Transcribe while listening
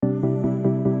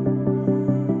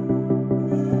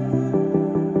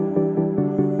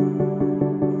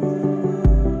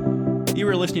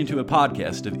listening to a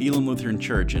podcast of Elim Lutheran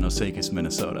Church in Osakis,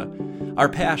 Minnesota. Our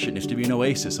passion is to be an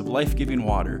oasis of life-giving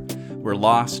water, where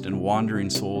lost and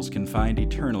wandering souls can find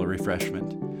eternal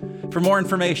refreshment. For more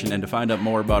information and to find out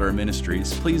more about our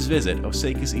ministries, please visit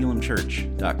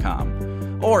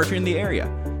osakiselimchurch.com. Or if you're in the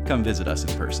area, come visit us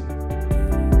in person.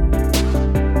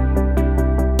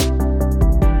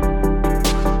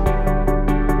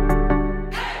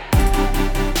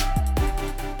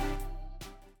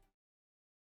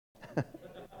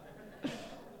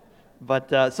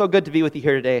 But so good to be with you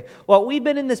here today. Well, we've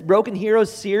been in this Broken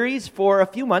Heroes series for a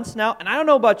few months now, and I don't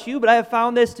know about you, but I have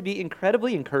found this to be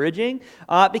incredibly encouraging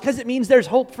because it means there's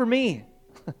hope for me.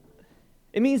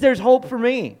 It means there's hope for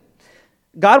me.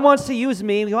 God wants to use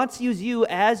me. He wants to use you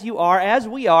as you are, as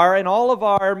we are, in all of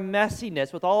our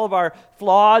messiness, with all of our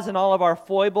flaws and all of our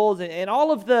foibles and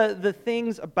all of the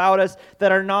things about us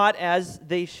that are not as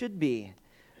they should be.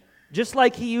 Just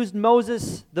like he used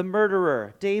Moses, the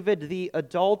murderer, David, the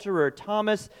adulterer,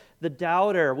 Thomas, the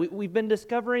doubter. We've been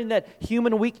discovering that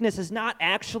human weakness is not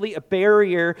actually a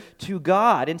barrier to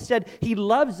God. Instead, he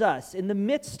loves us in the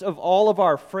midst of all of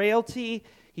our frailty.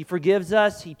 He forgives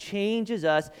us, he changes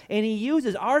us, and he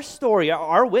uses our story,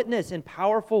 our witness, in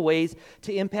powerful ways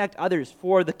to impact others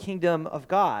for the kingdom of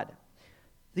God.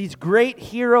 These great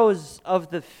heroes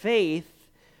of the faith,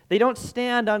 they don't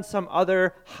stand on some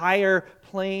other higher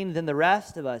plane than the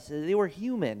rest of us. They were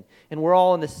human, and we're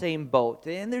all in the same boat.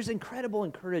 And there's incredible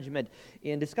encouragement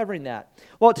in discovering that.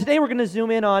 Well, today we're going to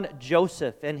zoom in on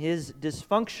Joseph and his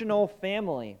dysfunctional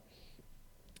family.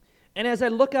 And as I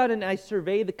look out and I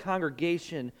survey the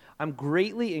congregation, I'm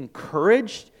greatly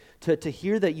encouraged to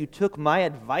hear that you took my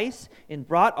advice and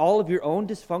brought all of your own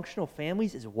dysfunctional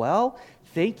families as well.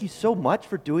 Thank you so much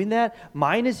for doing that.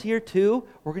 Mine is here too.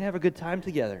 We're going to have a good time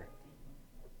together.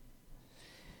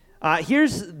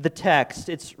 Here's the text.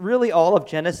 It's really all of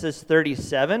Genesis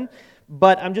 37,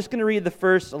 but I'm just going to read the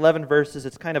first 11 verses.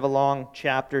 It's kind of a long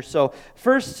chapter. So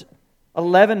first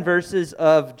 11 verses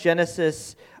of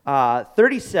Genesis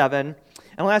 37, and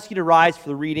I'll ask you to rise for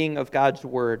the reading of God's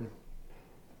Word.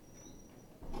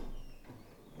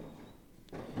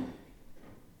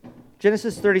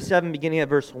 Genesis 37, beginning at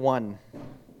verse 1.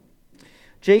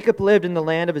 Jacob lived in the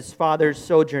land of his father's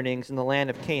sojournings in the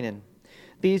land of Canaan.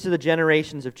 These are the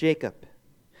generations of Jacob.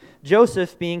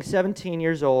 Joseph, being 17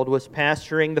 years old, was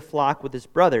pasturing the flock with his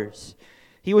brothers.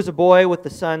 He was a boy with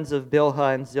the sons of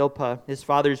Bilhah and Zilpah, his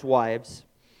father's wives.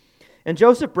 And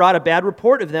Joseph brought a bad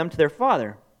report of them to their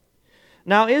father.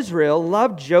 Now Israel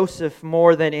loved Joseph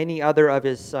more than any other of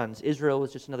his sons. Israel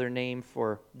was just another name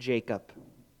for Jacob.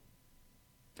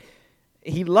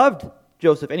 He loved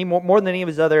Joseph more than any of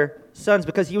his other sons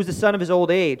because he was the son of his old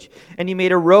age, and he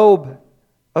made a robe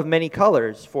of many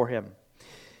colors for him.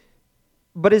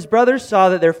 But his brothers saw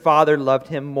that their father loved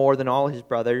him more than all his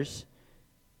brothers,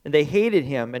 and they hated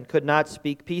him and could not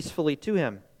speak peacefully to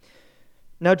him.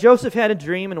 Now Joseph had a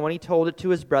dream, and when he told it to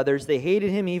his brothers, they hated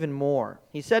him even more.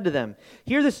 He said to them,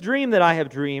 "Hear this dream that I have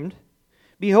dreamed.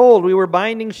 Behold, we were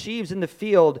binding sheaves in the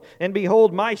field, and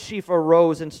behold, my sheaf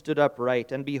arose and stood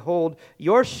upright, and behold,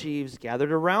 your sheaves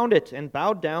gathered around it and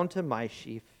bowed down to my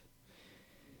sheaf."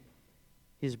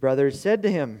 His brothers said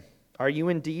to him, "Are you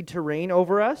indeed to reign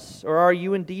over us, or are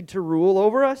you indeed to rule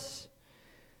over us?"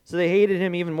 So they hated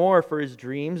him even more for his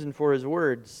dreams and for his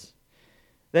words.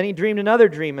 Then he dreamed another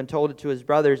dream and told it to his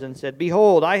brothers and said,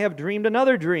 "Behold, I have dreamed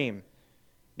another dream.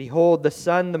 Behold, the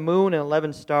sun, the moon, and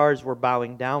 11 stars were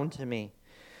bowing down to me."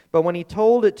 But when he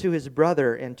told it to his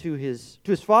brother and to his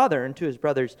father and to his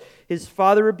brothers, his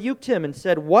father rebuked him and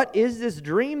said, "What is this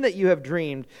dream that you have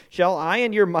dreamed? Shall I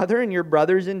and your mother and your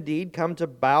brothers indeed come to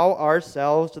bow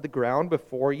ourselves to the ground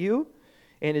before you?"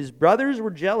 And his brothers were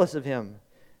jealous of him,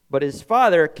 but his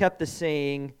father kept the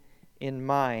saying in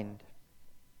mind.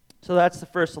 So that's the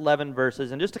first 11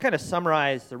 verses. And just to kind of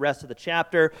summarize the rest of the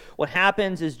chapter, what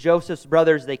happens is Joseph's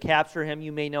brothers, they capture him.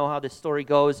 You may know how this story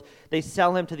goes. They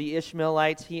sell him to the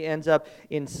Ishmaelites. He ends up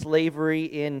in slavery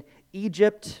in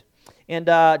Egypt. And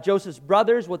Joseph's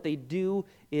brothers, what they do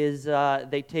is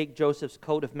they take Joseph's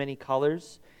coat of many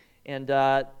colors and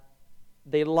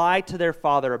they lie to their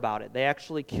father about it. They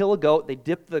actually kill a goat. They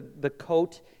dip the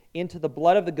coat into the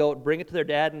blood of the goat, bring it to their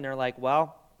dad, and they're like,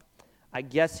 "Well, I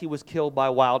guess he was killed by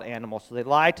a wild animal." So they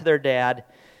lie to their dad,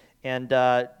 and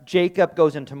Jacob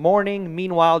goes into mourning.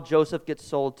 Meanwhile, Joseph gets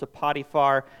sold to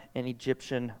Potiphar, an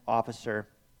Egyptian officer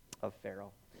of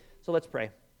Pharaoh. So let's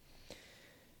pray.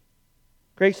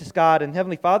 Gracious God and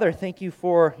Heavenly Father, thank you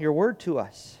for your word to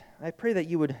us. I pray that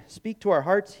you would speak to our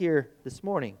hearts here this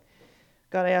morning.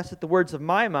 God, I ask that the words of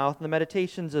my mouth and the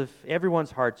meditations of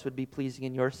everyone's hearts would be pleasing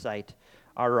in your sight,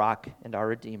 our rock and our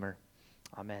Redeemer.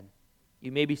 Amen.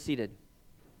 You may be seated.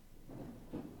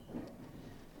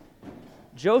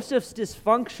 Joseph's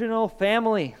dysfunctional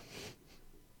family.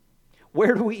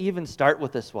 Where do we even start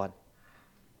with this one?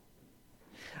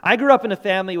 I grew up in a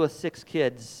family with 6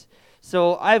 kids,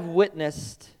 so I've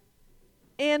witnessed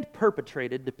and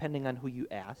perpetrated, depending on who you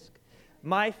ask,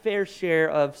 my fair share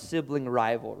of sibling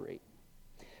rivalry.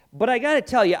 But I got to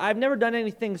tell you, I've never done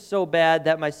anything so bad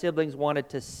that my siblings wanted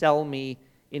to sell me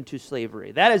into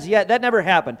slavery. That never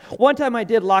happened. One time I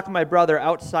did lock my brother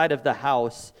outside of the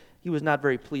house. He was not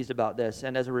very pleased about this,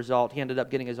 and as a result, he ended up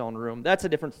getting his own room. That's a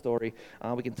different story.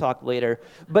 We can talk later.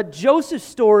 But Joseph's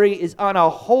story is on a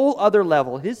whole other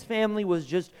level. His family was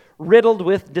just riddled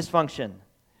with dysfunction.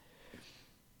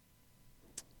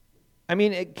 I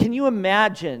mean, can you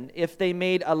imagine if they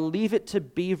made a Leave It to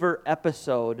Beaver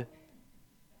episode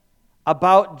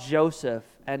about Joseph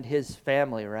and his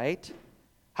family, right?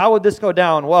 How would this go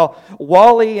down? Well,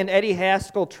 Wally and Eddie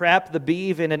Haskell trapped the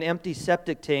beeve in an empty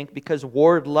septic tank because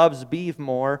Ward loves beeve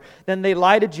more. Then they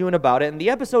lie to June about it, and the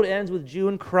episode ends with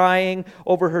June crying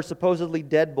over her supposedly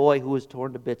dead boy who was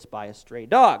torn to bits by a stray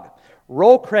dog.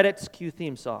 Roll credits, cue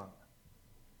theme song.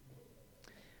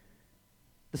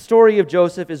 The story of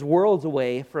Joseph is worlds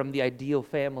away from the ideal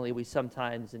family we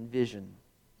sometimes envision.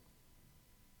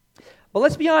 But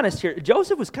let's be honest here.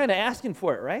 Joseph was kind of asking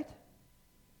for it, right?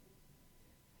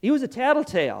 He was a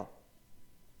tattletale.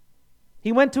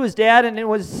 He went to his dad and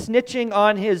was snitching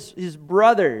on his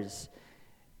brothers.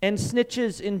 And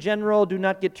snitches in general do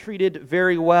not get treated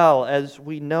very well, as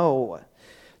we know.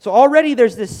 So already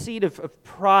there's this seed of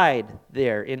pride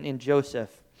there in Joseph.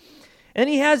 And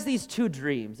he has these 2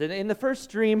 dreams. And in the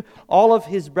first dream, all of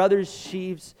his brothers'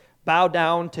 sheaves bow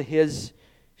down to his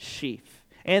sheaf.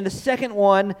 And the second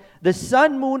one, the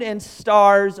sun, moon, and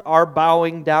stars are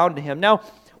bowing down to him. Now,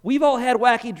 we've all had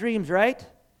wacky dreams, right?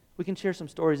 We can share some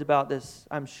stories about this,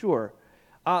 I'm sure.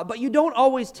 But you don't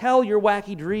always tell your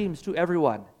wacky dreams to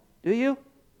everyone, do you?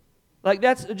 Like,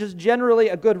 that's just generally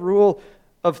a good rule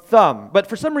of thumb. But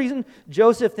for some reason,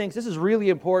 Joseph thinks this is really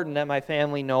important that my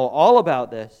family know all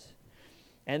about this.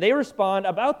 And they respond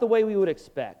about the way we would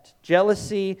expect.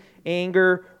 Jealousy,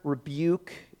 anger,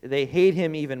 rebuke. They hate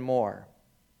him even more.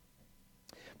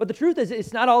 But the truth is,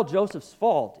 it's not all Joseph's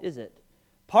fault, is it?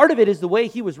 Part of it is the way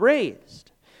he was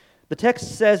raised. The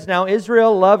text says, now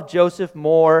Israel loved Joseph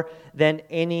more than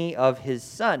any of his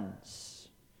sons.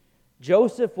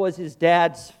 Joseph was his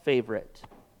dad's favorite.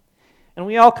 And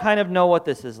we all kind of know what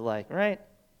this is like, right?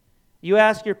 You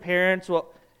ask your parents,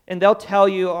 well, and they'll tell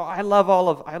you, oh, I love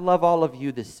all of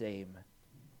you the same.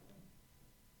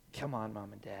 Come on,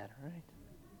 Mom and Dad, right?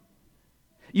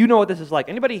 You know what this is like.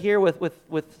 Anybody here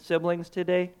with siblings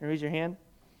today? Raise your hand.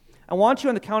 I want you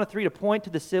on the count of 3 to point to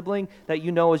the sibling that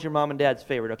you know is your mom and dad's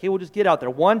favorite. Okay, we'll just get out there.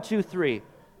 1, 2, 3.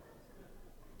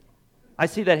 I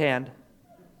see that hand.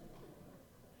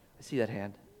 I see that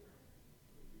hand.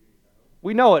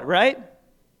 We know it, right?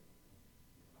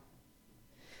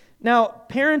 Now,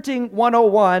 parenting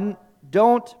 101,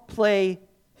 don't play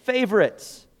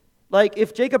favorites. Like,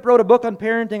 if Jacob wrote a book on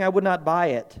parenting, I would not buy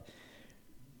it.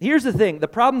 Here's the thing. The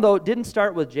problem, though, didn't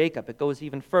start with Jacob. It goes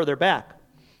even further back.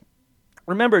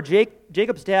 Remember,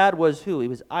 Jacob's dad was who? He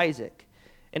was Isaac.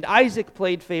 And Isaac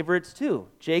played favorites too.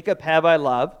 Jacob have I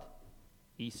loved.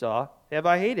 Esau have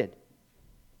I hated.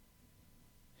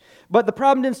 But the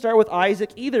problem didn't start with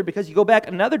Isaac either, because you go back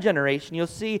another generation, you'll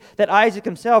see that Isaac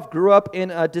himself grew up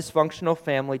in a dysfunctional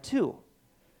family too.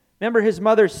 Remember his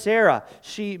mother Sarah,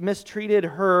 she mistreated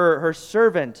her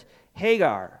servant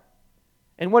Hagar.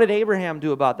 And what did Abraham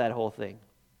do about that whole thing?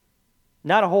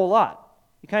 Not a whole lot.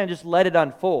 He kind of just let it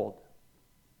unfold.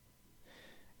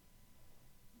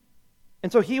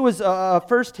 And so he was he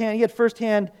had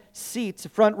firsthand seats, a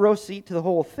front row seat to the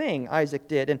whole thing, Isaac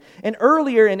did. And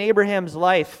earlier in Abraham's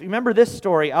life, remember this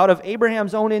story, out of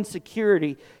Abraham's own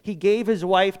insecurity, he gave his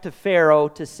wife to Pharaoh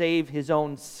to save his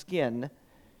own skin,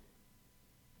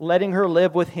 letting her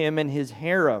live with him in his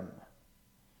harem.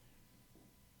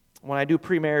 When I do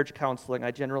pre-marriage counseling,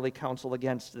 I generally counsel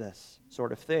against this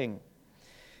sort of thing.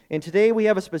 And today we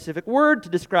have a specific word to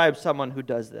describe someone who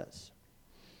does this.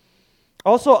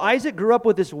 Also, Isaac grew up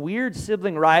with this weird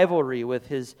sibling rivalry with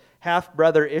his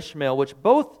half-brother Ishmael, which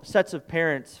both sets of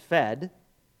parents fed.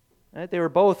 Right? They were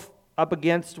both up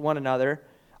against one another.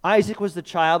 Isaac was the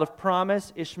child of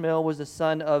promise. Ishmael was the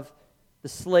son of the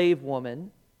slave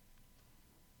woman.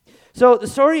 So the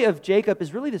story of Jacob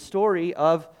is really the story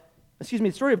of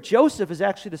Joseph is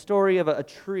actually the story of a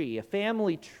tree, a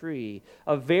family tree,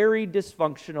 a very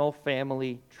dysfunctional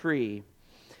family tree.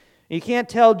 You can't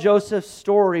tell Joseph's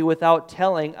story without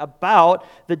telling about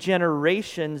the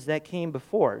generations that came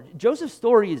before. Joseph's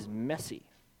story is messy.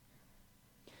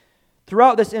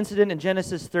 Throughout this incident in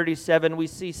Genesis 37, we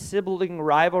see sibling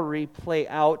rivalry play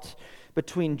out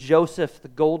between Joseph, the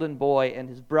golden boy, and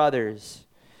his brothers.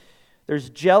 There's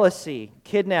jealousy,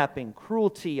 kidnapping,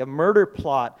 cruelty, a murder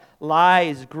plot,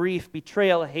 lies, grief,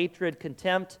 betrayal, hatred,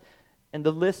 contempt, and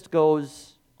the list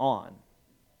goes on.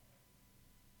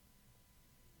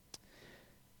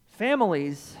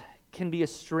 Families can be a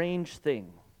strange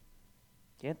thing,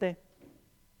 can't they?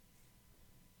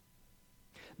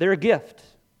 They're a gift.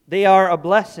 They are a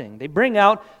blessing. They bring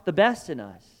out the best in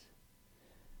us.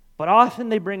 But often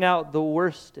they bring out the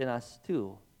worst in us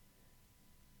too.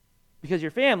 Because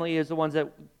your family is the ones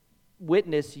that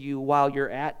witness you while you're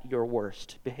at your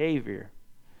worst behavior.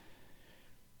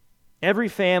 Every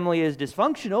family is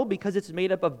dysfunctional because it's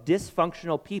made up of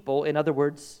dysfunctional people, in other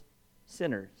words,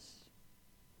 sinners.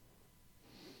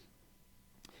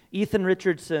 Ethan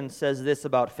Richardson says this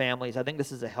about families. I think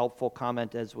this is a helpful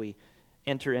comment as we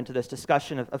enter into this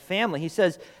discussion of family. He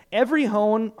says, every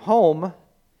home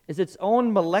is its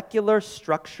own molecular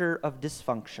structure of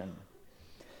dysfunction.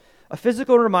 A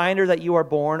physical reminder that you are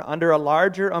born under a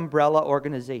larger umbrella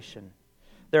organization.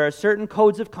 There are certain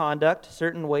codes of conduct,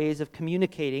 certain ways of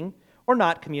communicating or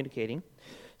not communicating,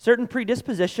 certain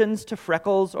predispositions to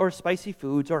freckles or spicy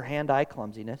foods or hand-eye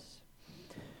clumsiness.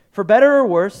 For better or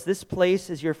worse, this place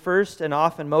is your first and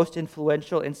often most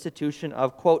influential institution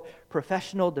of, quote,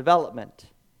 professional development.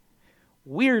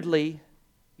 Weirdly,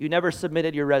 you never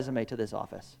submitted your resume to this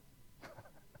office.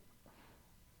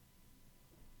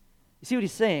 You see what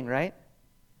he's saying, right?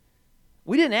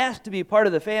 We didn't ask to be part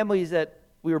of the families that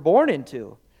we were born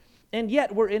into, and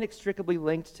yet we're inextricably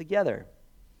linked together.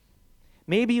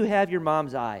 Maybe you have your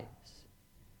mom's eyes.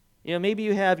 Maybe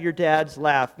you have your dad's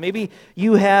laugh. Maybe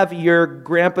you have your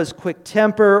grandpa's quick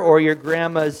temper or your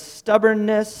grandma's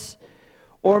stubbornness.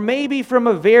 Or maybe from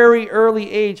a very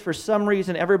early age, for some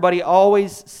reason, everybody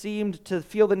always seemed to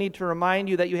feel the need to remind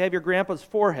you that you have your grandpa's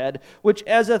forehead, which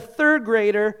as a third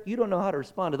grader, you don't know how to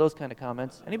respond to those kind of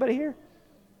comments. Anybody here?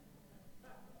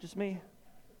 Just me?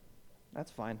 That's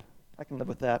fine. I can live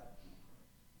with that.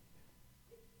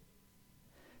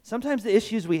 Sometimes the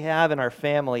issues we have in our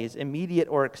families, immediate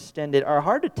or extended, are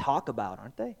hard to talk about,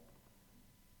 aren't they?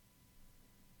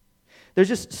 There's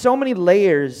just so many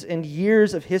layers and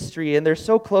years of history, and they're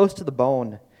so close to the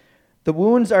bone. The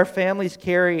wounds our families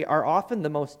carry are often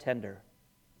the most tender.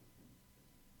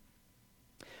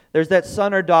 There's that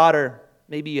son or daughter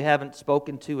maybe you haven't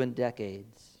spoken to in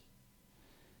decades.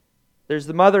 There's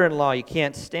the mother-in-law you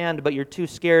can't stand, but you're too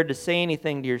scared to say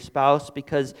anything to your spouse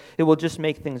because it will just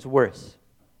make things worse.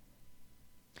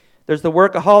 There's the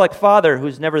workaholic father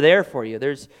who's never there for you.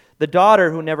 There's the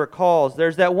daughter who never calls.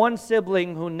 There's that one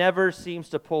sibling who never seems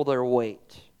to pull their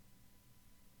weight.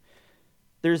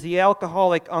 There's the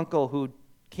alcoholic uncle who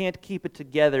can't keep it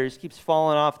together. He just keeps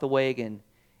falling off the wagon.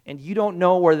 And you don't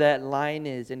know where that line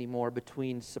is anymore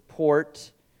between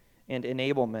support and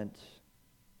enablement.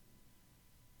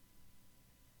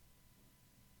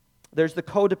 There's the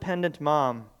codependent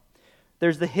mom.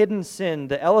 There's the hidden sin,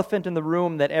 the elephant in the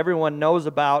room that everyone knows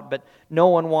about but no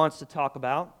one wants to talk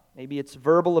about. Maybe it's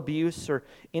verbal abuse or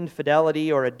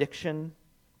infidelity or addiction.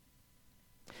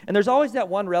 And there's always that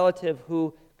one relative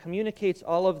who communicates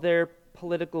all of their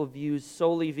political views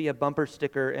solely via bumper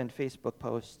sticker and Facebook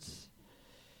posts.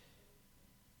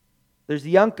 There's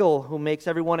the uncle who makes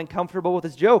everyone uncomfortable with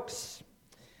his jokes.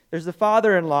 There's the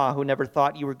father-in-law who never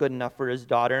thought you were good enough for his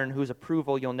daughter and whose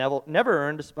approval you'll never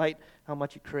earn despite how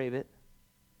much you crave it.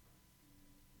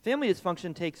 Family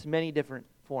dysfunction takes many different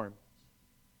forms.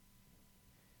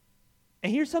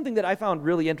 And here's something that I found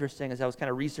really interesting as I was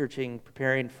kind of researching,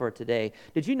 preparing for today.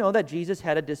 Did you know that Jesus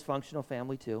had a dysfunctional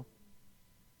family too?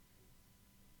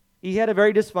 He had a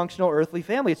very dysfunctional earthly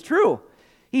family. It's true.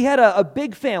 He had a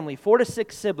big family, 4 to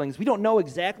 6 siblings. We don't know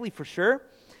exactly for sure.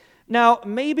 Now,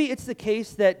 maybe it's the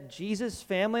case that Jesus'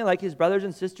 family, like his brothers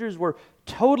and sisters, were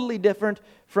totally different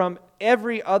from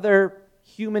every other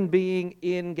human being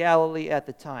in Galilee at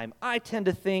the time. I tend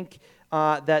to think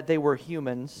that they were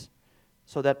humans,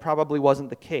 so that probably wasn't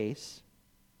the case.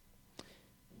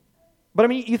 But I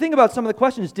mean, you think about some of the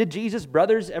questions. Did Jesus'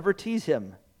 brothers ever tease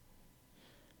him?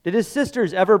 Did his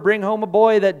sisters ever bring home a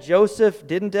boy that Joseph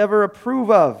didn't ever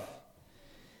approve of?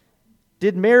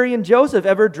 Did Mary and Joseph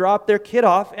ever drop their kid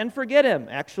off and forget him?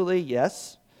 Actually,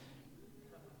 yes.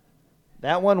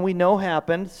 That one we know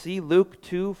happened. See Luke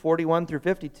 2:41 through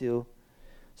 52.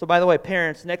 So by the way,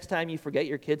 parents, next time you forget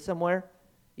your kid somewhere,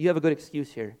 you have a good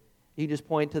excuse here. You just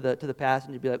point to the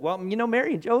passenger and be like, well,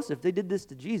 Mary and Joseph, they did this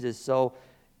to Jesus, so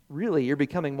really you're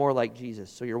becoming more like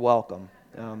Jesus, so you're welcome.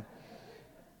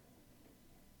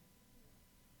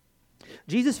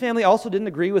 Jesus' family also didn't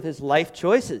agree with his life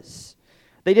choices.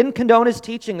 They didn't condone his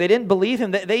teaching. They didn't believe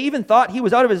him. They even thought he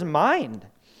was out of his mind.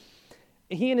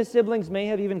 He and his siblings may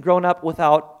have even grown up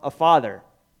without a father.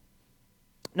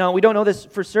 Now, we don't know this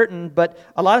for certain, but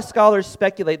a lot of scholars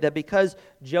speculate that because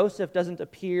Joseph doesn't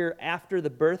appear after the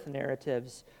birth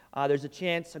narratives, there's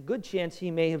a good chance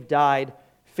he may have died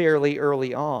fairly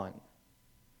early on.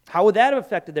 How would that have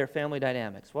affected their family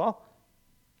dynamics? Well,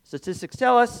 statistics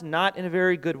tell us not in a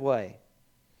very good way.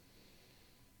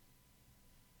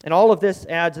 And all of this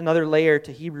adds another layer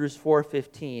to Hebrews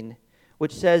 4:15,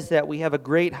 which says that we have a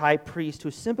great high priest who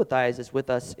sympathizes with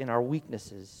us in our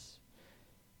weaknesses.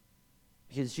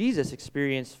 Because Jesus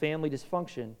experienced family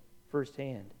dysfunction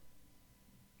firsthand.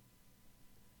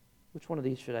 Which one of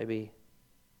these should I be?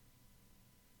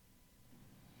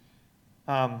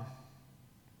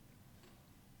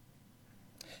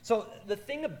 So the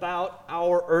thing about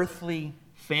our earthly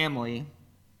family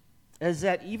is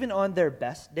that even on their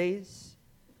best days,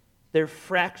 they're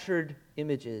fractured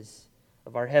images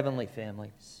of our heavenly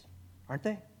families, aren't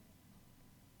they?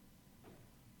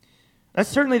 That's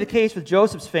certainly the case with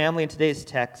Joseph's family in today's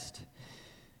text.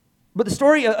 But the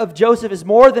story of Joseph is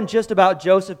more than just about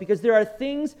Joseph, because there are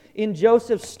things in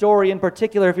Joseph's story in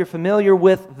particular, if you're familiar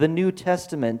with the New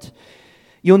Testament,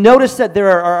 you'll notice that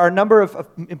there are a number of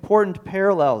important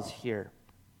parallels here.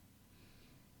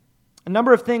 A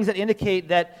number of things that indicate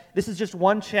that this is just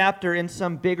one chapter in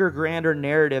some bigger, grander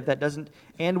narrative that doesn't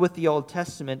end with the Old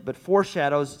Testament, but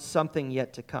foreshadows something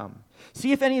yet to come.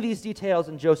 See if any of these details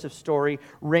in Joseph's story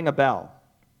ring a bell.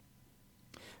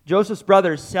 Joseph's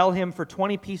brothers sell him for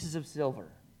 20 pieces of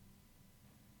silver.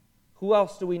 Who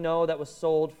else do we know that was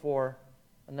sold for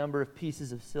a number of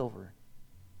pieces of silver?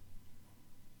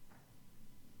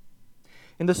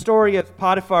 In the story of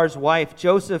Potiphar's wife,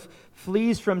 Joseph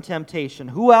flees from temptation.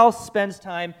 Who else spends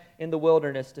time in the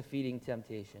wilderness defeating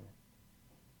temptation?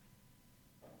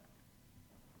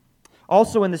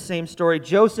 Also in the same story,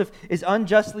 Joseph is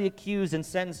unjustly accused and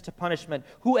sentenced to punishment.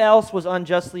 Who else was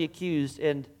unjustly accused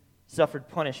and suffered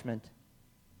punishment?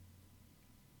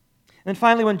 And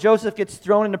finally, when Joseph gets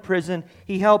thrown into prison,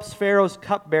 he helps Pharaoh's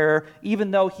cupbearer,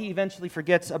 even though he eventually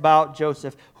forgets about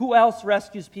Joseph. Who else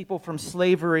rescues people from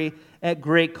slavery at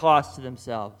great cost to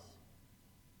themselves?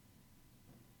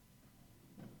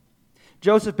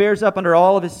 Joseph bears up under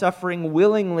all of his suffering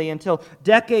willingly until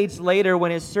decades later, when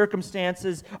his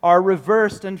circumstances are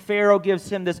reversed and Pharaoh gives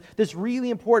him this really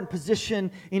important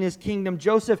position in his kingdom.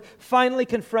 Joseph finally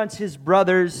confronts his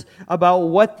brothers about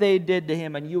what they did to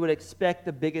him, and you would expect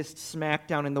the biggest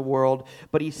smackdown in the world,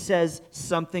 but he says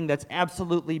something that's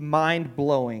absolutely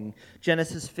mind-blowing.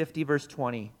 Genesis 50, verse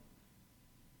 20.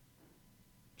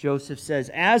 Joseph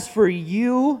says, "As for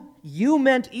you, you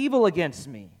meant evil against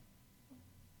me,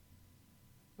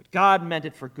 God meant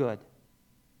it for good,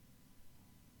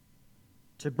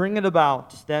 to bring it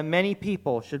about that many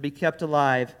people should be kept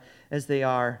alive as they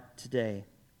are today."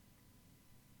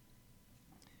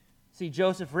 See,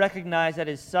 Joseph recognized that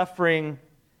his suffering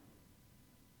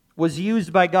was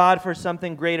used by God for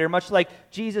something greater, much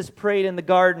like Jesus prayed in the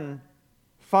garden,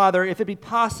 "Father, if it be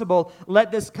possible,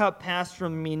 let this cup pass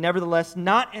from me. Nevertheless,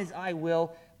 not as I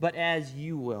will, but as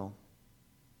you will."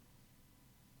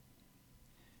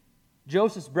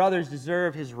 Joseph's brothers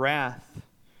deserve his wrath.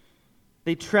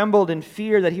 They trembled in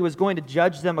fear that he was going to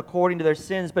judge them according to their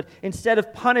sins, but instead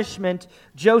of punishment,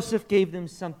 Joseph gave them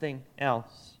something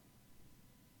else.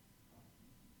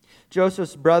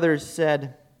 Joseph's brothers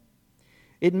said,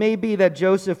 "It may be that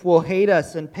Joseph will hate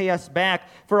us and pay us back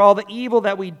for all the evil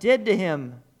that we did to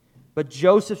him." But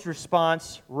Joseph's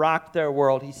response rocked their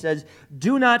world. He says,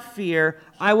 "Do not fear,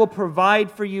 I will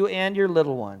provide for you and your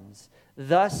little ones."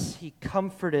 Thus he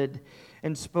comforted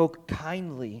and spoke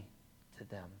kindly to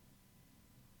them.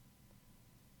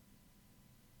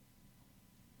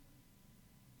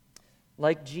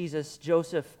 Like Jesus,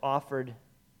 Joseph offered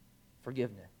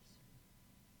forgiveness.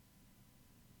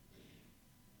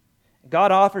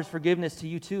 God offers forgiveness to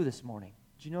you too this morning.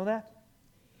 Did you know that?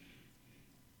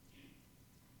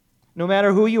 No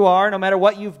matter who you are, no matter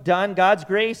what you've done, God's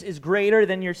grace is greater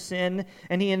than your sin,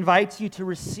 and He invites you to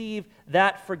receive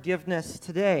that forgiveness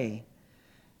today.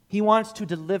 He wants to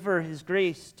deliver His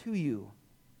grace to you.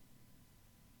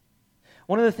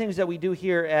 One of the things that we do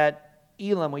here at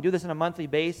Elim, we do this on a monthly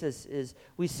basis, is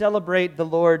we celebrate the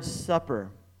Lord's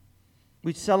Supper.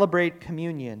 We celebrate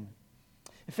communion.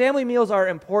 Family meals are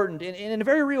important. In a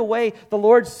very real way, the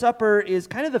Lord's Supper is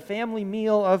kind of the family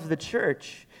meal of the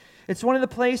church. It's one of the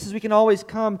places we can always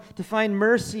come to find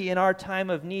mercy in our time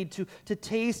of need, to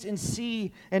taste and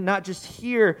see and not just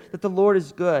hear that the Lord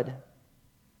is good.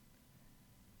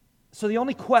 So the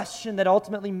only question that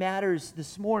ultimately matters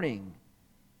this morning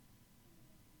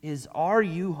is, are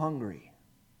you hungry?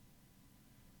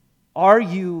 Are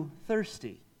you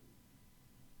thirsty?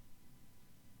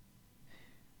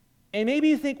 And maybe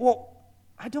you think, well,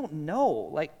 I don't know.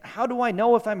 Like, how do I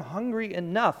know if I'm hungry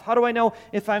enough? How do I know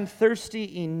if I'm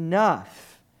thirsty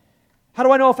enough? How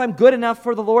do I know if I'm good enough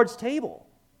for the Lord's table?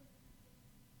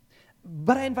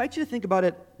 But I invite you to think about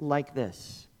it like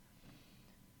this.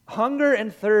 Hunger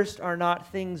and thirst are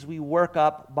not things we work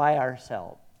up by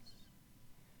ourselves.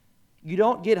 You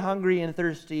don't get hungry and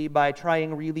thirsty by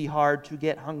trying really hard to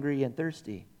get hungry and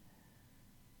thirsty.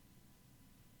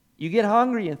 You get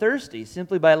hungry and thirsty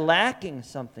simply by lacking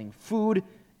something, food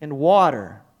and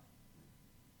water.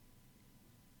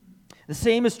 The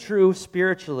same is true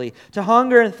spiritually. To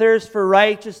hunger and thirst for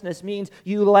righteousness means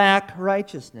you lack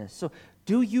righteousness. So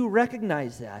do you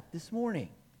recognize that this morning?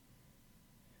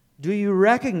 Do you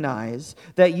recognize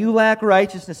that you lack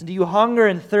righteousness? And do you hunger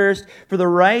and thirst for the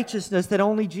righteousness that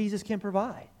only Jesus can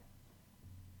provide?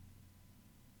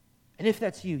 And if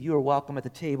that's you, you are welcome at the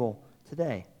table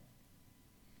today.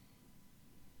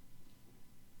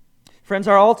 Friends,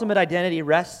 our ultimate identity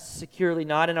rests securely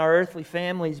not in our earthly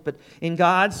families, but in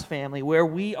God's family, where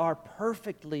we are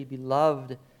perfectly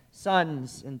beloved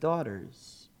sons and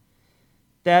daughters.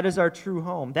 That is our true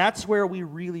home. That's where we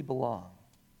really belong.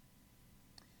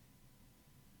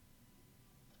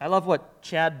 I love what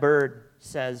Chad Bird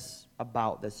says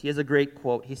about this. He has a great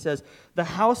quote. He says, "The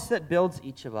house that builds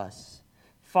each of us,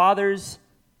 fathers,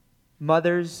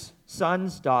 mothers,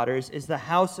 sons, daughters, is the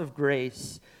house of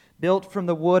grace, built from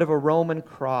the wood of a Roman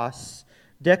cross,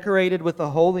 decorated with the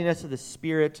holiness of the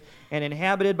Spirit, and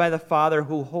inhabited by the Father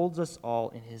who holds us all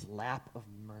in his lap of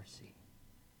mercy."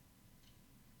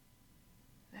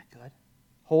 Isn't that good?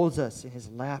 Holds us in his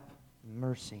lap of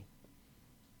mercy.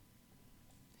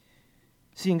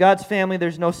 See, in God's family,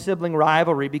 there's no sibling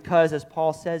rivalry because, as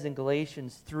Paul says in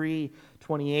Galatians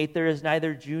 3:28, there is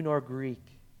neither Jew nor Greek.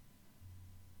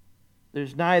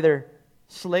 There's neither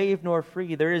slave nor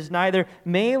free. There is neither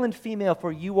male and female,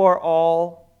 for you are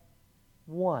all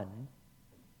one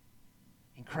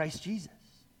in Christ Jesus.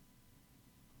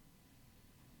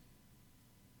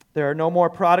 There are no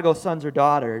more prodigal sons or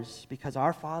daughters because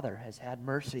our Father has had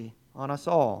mercy on us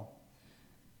all.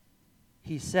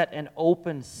 He set an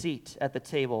open seat at the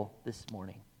table this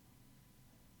morning.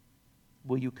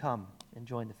 Will you come and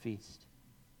join the feast?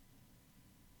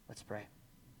 Let's pray.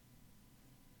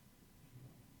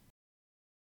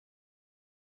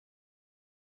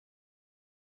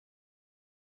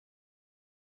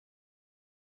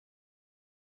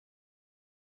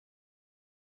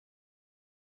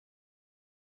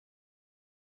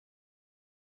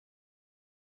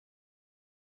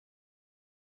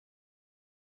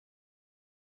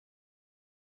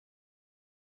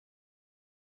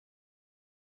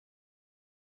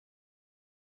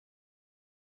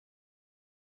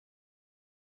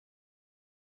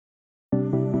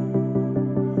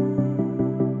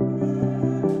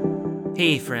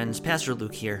 Hey friends, Pastor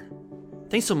Luke here.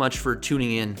 Thanks so much for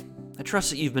tuning in. I trust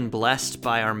that you've been blessed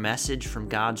by our message from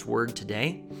God's Word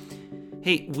today.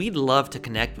 Hey, we'd love to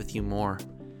connect with you more.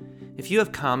 If you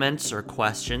have comments or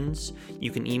questions,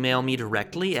 you can email me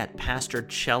directly at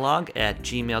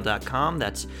pastorkjolhaug@gmail.com.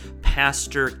 That's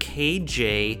Pastor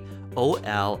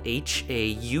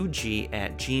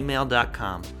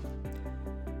KJOLHAUG@gmail.com.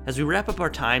 As we wrap up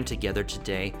our time together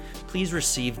today, please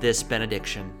receive this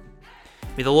benediction.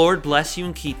 May the Lord bless you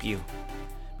and keep you.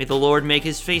 May the Lord make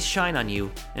his face shine on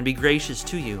you and be gracious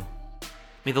to you.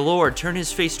 May the Lord turn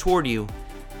his face toward you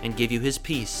and give you his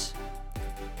peace.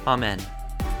 Amen.